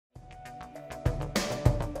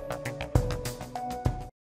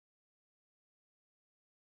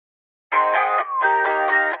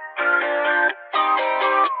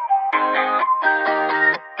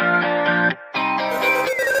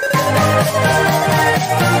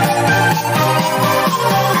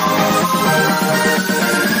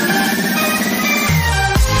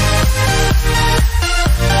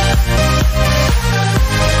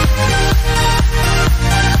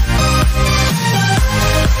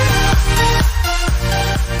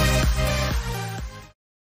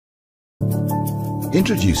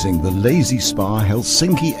Introducing the Lazy Spa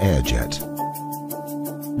Helsinki AirJet.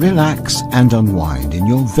 Relax and unwind in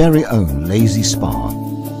your very own lazy spa.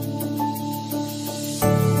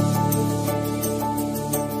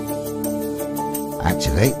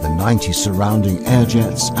 Activate the 90 surrounding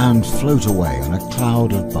AirJets and float away on a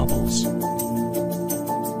cloud of bubbles.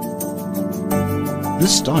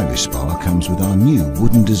 This stylish spa comes with our new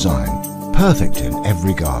wooden design, perfect in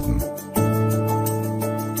every garden.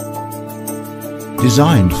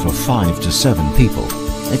 Designed for 5 to 7 people,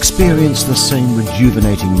 experience the same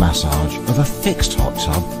rejuvenating massage of a fixed hot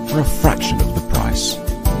tub for a fraction of the price.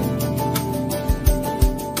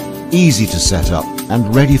 Easy to set up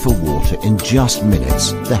and ready for water in just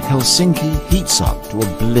minutes, the Helsinki heats up to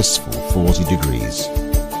a blissful 40 degrees.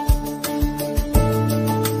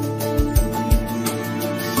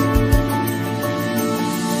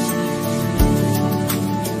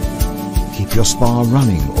 Keep your spa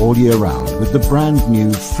running all year round with the brand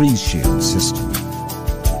new Freeze Shield system.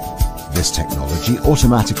 This technology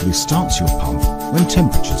automatically starts your pump when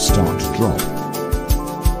temperatures start to drop.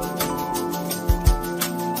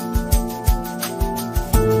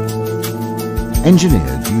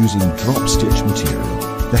 Engineered using drop stitch material,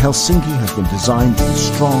 the Helsinki has been designed to be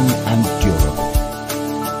strong and durable.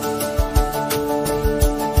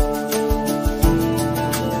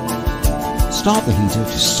 Start the heater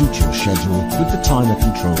to suit your schedule with the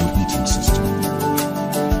timer-controlled heating system.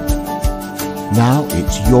 Now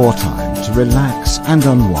it's your time to relax and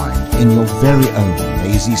unwind in your very own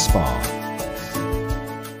lazy spa.